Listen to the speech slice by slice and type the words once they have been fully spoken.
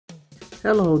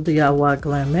Hello DIY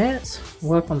Glamettes,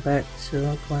 welcome back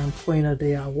to Glam Queen of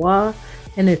DIY,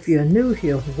 and if you're new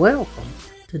here, welcome.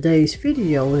 Today's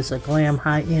video is a glam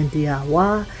high-end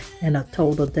DIY and a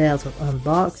total dazzle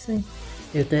unboxing.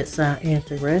 If that sounds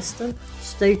interesting,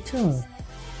 stay tuned.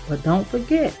 But don't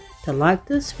forget to like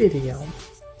this video,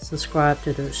 subscribe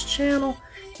to this channel,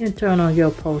 and turn on your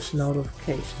post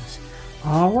notifications.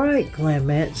 Alright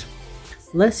Glamettes,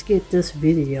 let's get this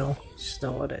video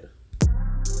started.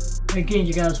 Again,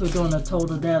 you guys, we're doing a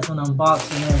total dazzle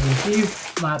unboxing and review.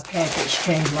 My package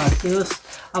came like this.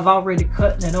 I've already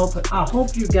cut it open. I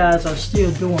hope you guys are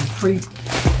still doing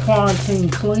pre-quarantine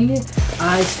cleaning.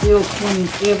 I still clean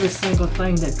every single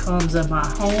thing that comes in my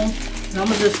home. And I'm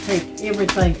gonna just take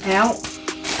everything out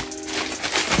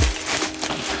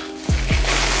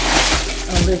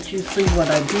and let you see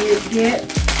what I did get.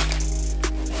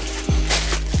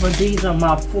 But these are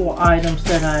my 4 items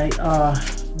that I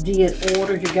did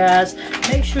order, you guys.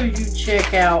 Make sure you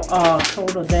check out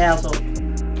Total Dazzle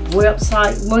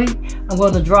website link. I'm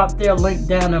going to drop their link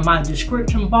down in my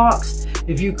description box.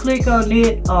 If you click on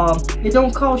it, it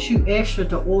don't cost you extra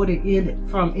to order it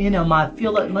from any of my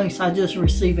affiliate links. I just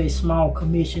receive a small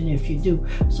commission if you do.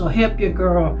 So help your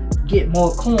girl get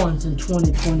more coins in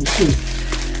 2022.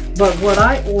 But what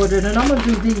I ordered, and I'm going to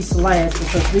do these last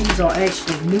because these are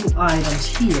actually new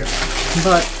items here.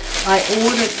 But I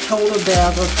ordered Total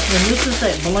Dazzle, and this is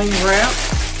that bling wrap.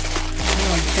 I'm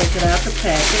going to take it out the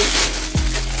package.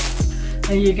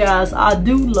 And you guys, I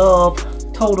do love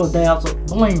Total Dazzle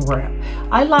bling wrap.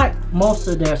 I like most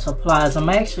of their supplies. I'm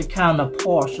actually kind of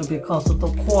partial because of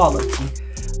the quality.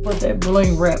 But that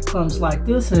bling wrap comes like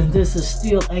this, and this is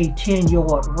still a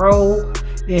 10-yard roll.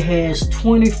 It has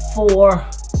 24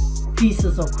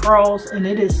 pieces across, and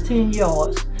it is 10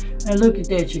 yards. And look at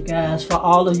that, you guys. For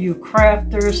all of you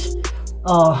crafters,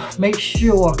 make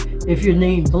sure if you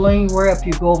need bling wrap,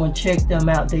 you go and check them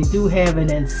out. They do have it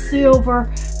in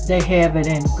silver, they have it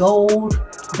in gold,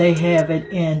 they have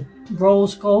it in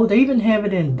rose gold, they even have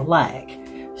it in black.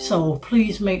 So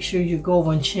please make sure you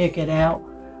go and check it out.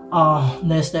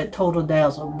 That's that Total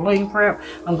Dazzle bling wrap.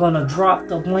 I'm gonna drop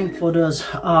the link for this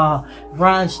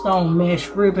rhinestone mesh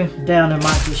ribbon down in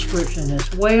my description as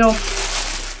well.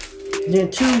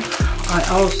 Then too, I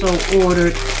also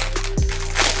ordered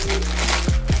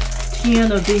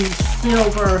 10 of these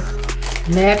silver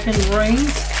napkin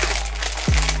rings.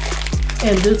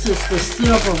 And this is the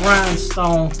silver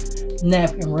rhinestone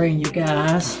napkin ring, you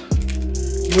guys.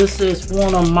 This is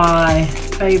one of my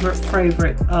favorite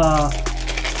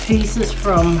pieces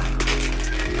from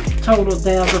Total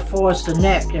Dazzle for us, the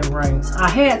napkin rings. I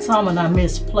had some and I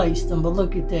misplaced them, but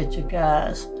look at that, you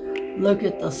guys. Look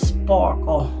at the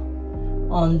sparkle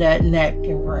on that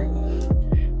napkin ring.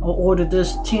 I ordered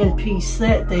this 10-piece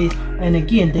set. And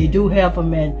again, they do have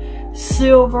them in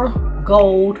silver,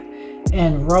 gold,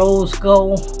 and rose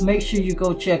gold. Make sure you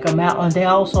go check them out. And they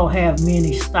also have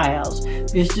many styles.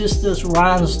 It's just this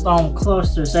rhinestone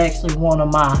cluster is actually one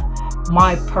of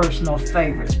my personal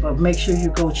favorites. But make sure you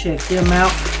go check them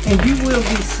out. And you will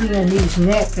be seeing these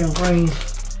napkin rings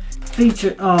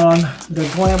featured on the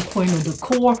Glam Queen of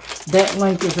Decor. That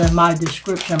link is in my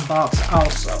description box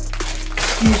also.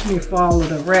 Excuse me for all of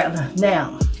the rattling.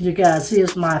 Now, you guys,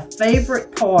 here's my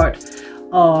favorite part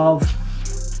of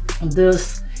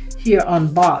this here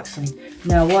unboxing.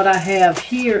 Now, what I have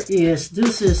here is,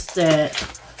 this is that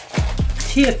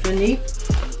Tiffany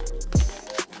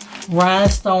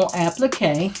rhinestone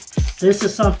applique. This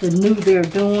is something new they're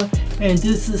doing, and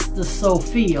this is the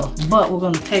Sophia, but we're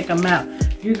going to take them out.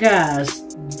 You guys,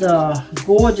 the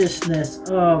gorgeousness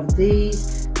of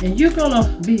these, and you're going to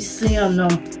be seeing them,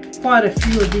 quite a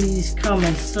few of these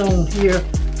coming soon here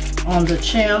on the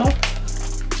channel.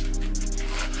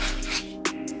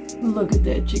 Look at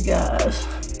that, you guys.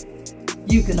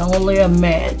 You can only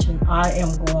imagine. I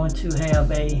am going to have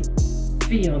a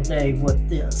field day with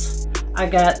this. I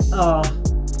got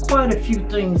quite a few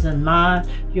things in mind.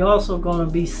 You're also going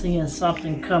to be seeing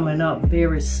something coming up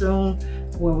very soon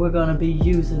where we're going to be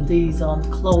using these on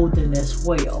clothing as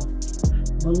well.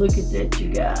 But look at that, you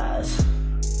guys.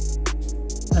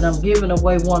 And I'm giving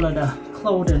away one of the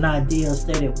clothing ideas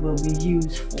that it will be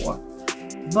used for.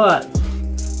 But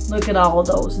look at all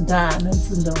those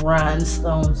diamonds and the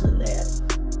rhinestones in that.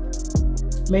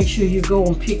 Make sure you go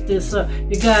and pick this up.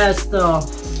 You guys, the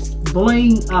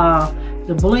bling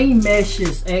mesh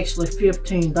is actually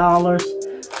 $15.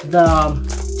 The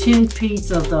 10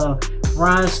 piece of the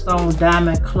rhinestone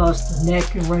diamond cluster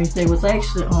napkin rings, they was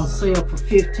actually on sale for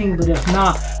 $15, but if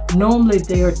not, normally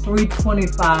they're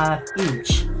 $3.25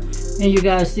 each. And you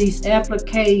guys, these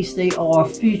appliques, they are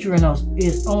featuring us,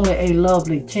 is only a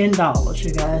lovely $10,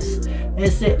 you guys.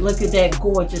 That's it. Look at that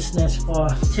gorgeousness for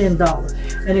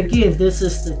 $10. And again, this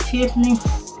is the Tiffany.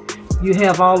 You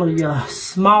have all of your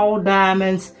small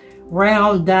diamonds,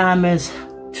 round diamonds,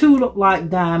 tulip-like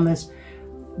diamonds,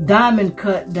 diamond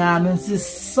cut diamonds. There's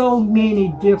so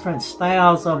many different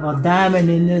styles of a diamond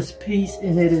in this piece,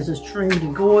 and it is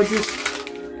extremely gorgeous.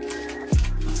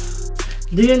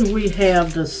 Then we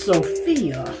have the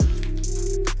Sophia,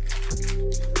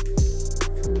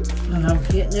 and I'm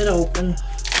getting it open.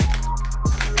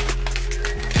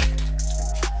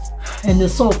 And the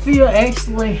Sophia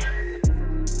actually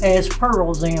has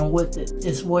pearls in with it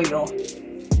as well.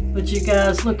 But you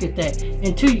guys, look at that.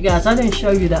 And two, you guys, I didn't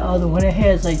show you the other one. It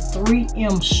has a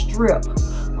 3M strip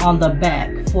on the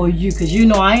back for you, because you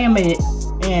know I am an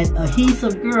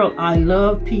adhesive girl. I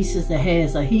love pieces that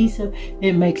has adhesive.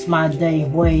 It makes my day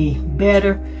way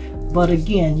better. But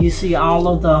again, you see all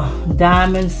of the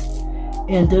diamonds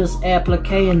in this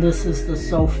applique, and this is the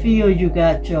Sophia. You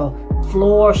got your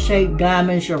floor shaped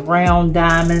diamonds, your round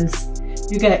diamonds.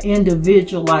 You got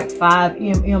individual like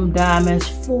 5mm diamonds,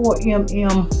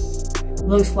 4mm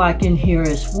looks like in here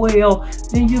as well.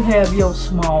 Then you have your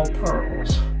small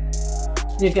pearls.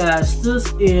 You guys,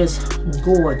 this is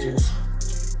gorgeous.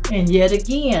 And yet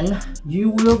again, you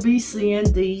will be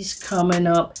seeing these coming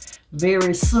up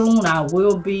very soon. I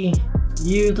will be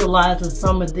utilizing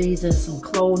some of these as some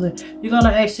clothing. You're going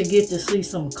to actually get to see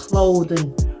some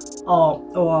clothing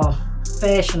or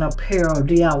fashion apparel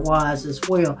DIYs as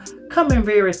well coming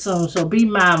very soon, so be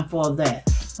mindful of that.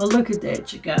 But look at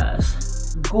that, you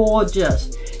guys,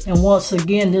 gorgeous. And once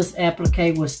again, this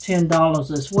applique was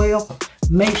 $10 as well.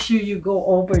 Make sure you go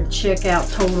over and check out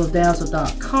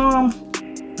TotalDazzled.com.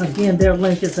 Again, their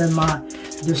link is in my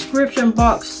description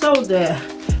box so that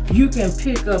you can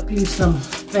pick up you some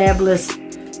fabulous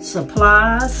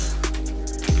supplies.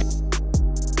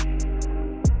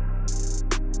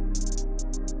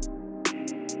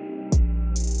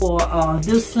 For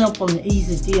this simple and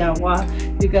easy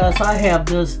DIY, you guys, I have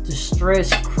this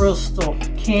distressed crystal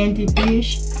candy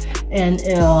dish, and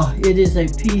it is a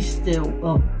piece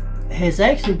that has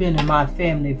actually been in my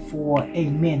family for a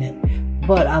minute,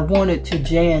 but I wanted to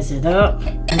jazz it up.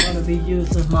 I'm going to be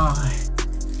using my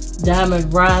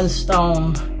diamond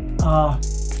rhinestone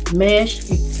mesh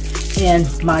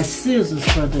and my scissors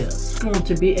for this. It's going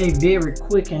to be a very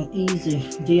quick and easy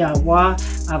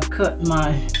DIY. I've cut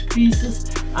my pieces.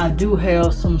 I do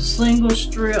have some single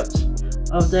strips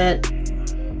of that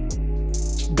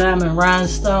diamond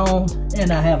rhinestone,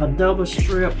 and I have a double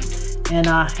strip, and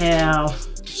I have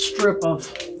a strip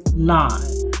of 9.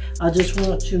 I just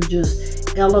want to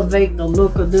just elevate the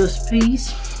look of this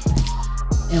piece.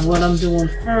 And what I'm doing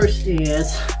first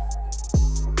is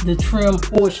the trim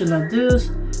portion of this.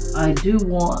 I do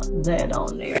want that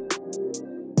on there.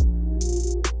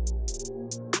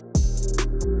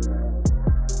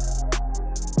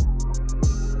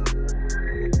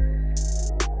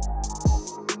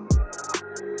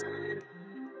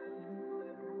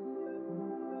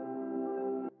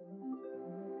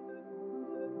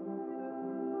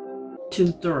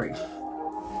 Two, three.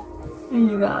 And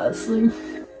you guys see,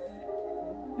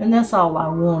 and that's all I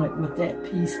wanted with that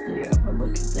piece there. But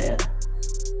look at that.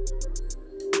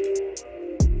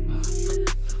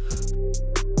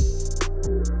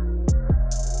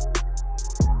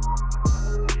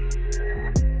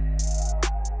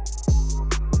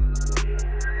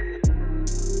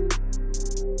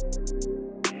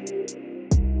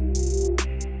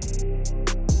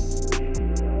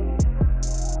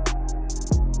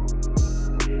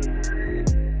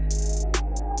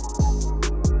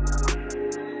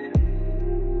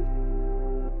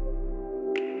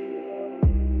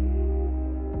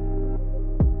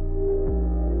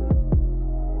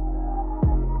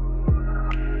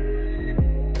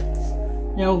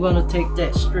 Now we're going to take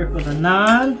that strip of the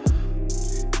 9,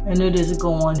 and it is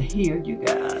going here, you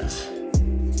guys.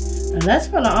 And that's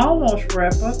going to almost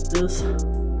wrap up this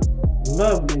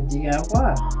lovely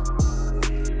DIY.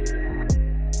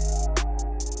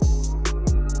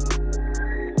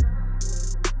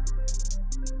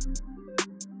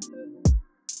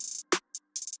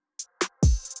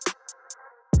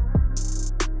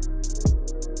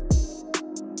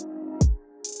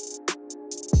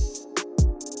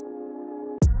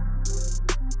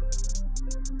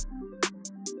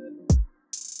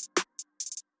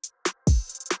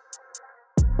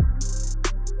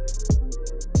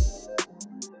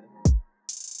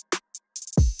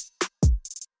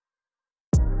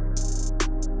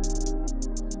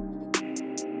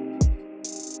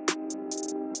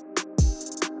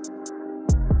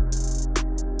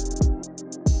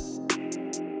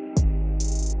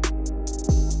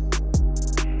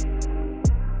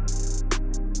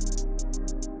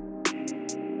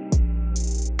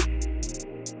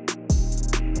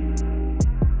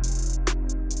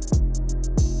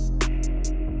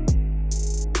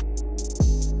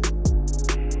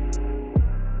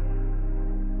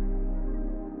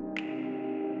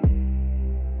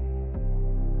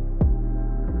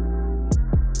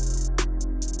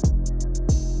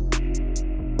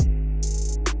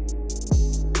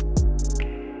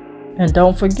 And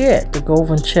don't forget to go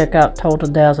over and check out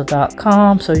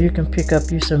TotalDazzled.com so you can pick up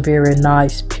you some very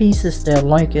nice pieces. Their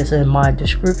link is in my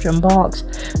description box.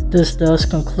 This does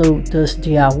conclude this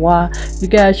DIY. You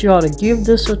guys, you ought to give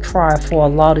this a try for a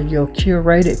lot of your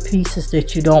curated pieces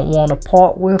that you don't want to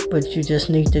part with, but you just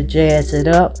need to jazz it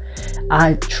up.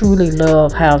 I truly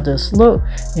love how this look,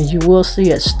 and you will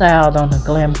see it styled on the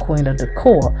Glam Queen of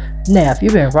Decor. Now, if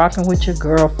you've been rocking with your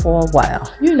girl for a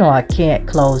while, you know I can't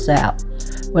close out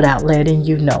without letting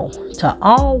you know to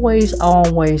always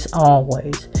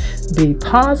be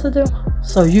positive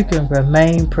so you can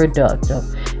remain productive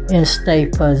and stay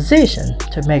positioned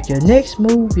to make your next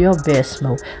move your best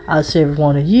move. I'll see every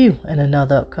one of you in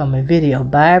another upcoming video.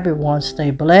 Bye everyone,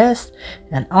 stay blessed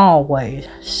and always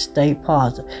stay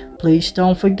positive. Please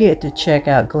don't forget to check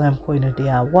out Glam Queen of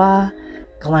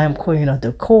DIY, Glam Queen of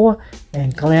Decor,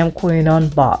 and Glam Queen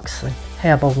Unboxing.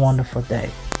 Have a wonderful day.